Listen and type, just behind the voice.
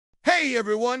Hey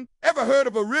everyone, ever heard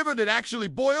of a river that actually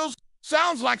boils?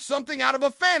 Sounds like something out of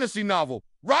a fantasy novel,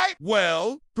 right?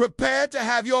 Well, prepare to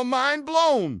have your mind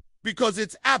blown, because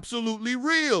it's absolutely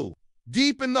real.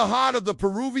 Deep in the heart of the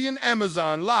Peruvian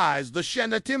Amazon lies the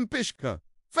Xanatimpishka,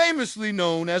 famously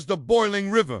known as the Boiling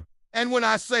River. And when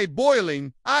I say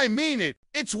boiling, I mean it.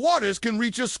 Its waters can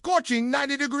reach a scorching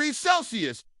 90 degrees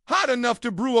Celsius, hot enough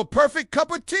to brew a perfect cup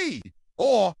of tea.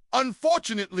 Or,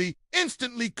 unfortunately,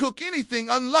 instantly cook anything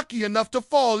unlucky enough to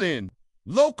fall in.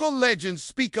 Local legends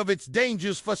speak of its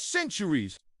dangers for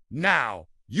centuries. Now,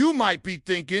 you might be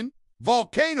thinking,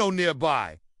 volcano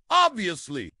nearby.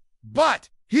 Obviously. But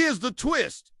here's the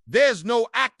twist. There's no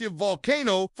active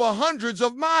volcano for hundreds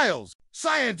of miles.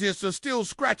 Scientists are still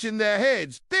scratching their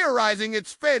heads, theorizing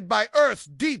it's fed by Earth's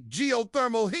deep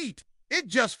geothermal heat. It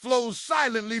just flows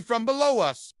silently from below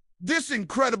us. This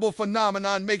incredible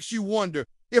phenomenon makes you wonder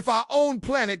if our own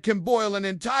planet can boil an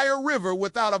entire river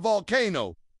without a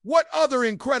volcano. What other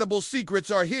incredible secrets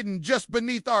are hidden just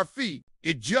beneath our feet?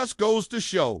 It just goes to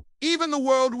show, even the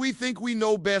world we think we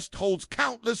know best holds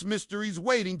countless mysteries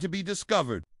waiting to be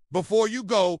discovered. Before you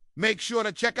go, make sure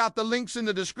to check out the links in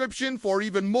the description for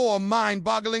even more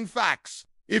mind-boggling facts.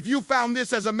 If you found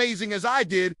this as amazing as I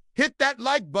did, hit that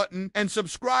like button and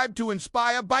subscribe to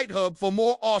Inspire Byte Hub for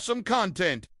more awesome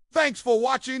content. Thanks for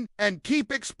watching and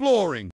keep exploring.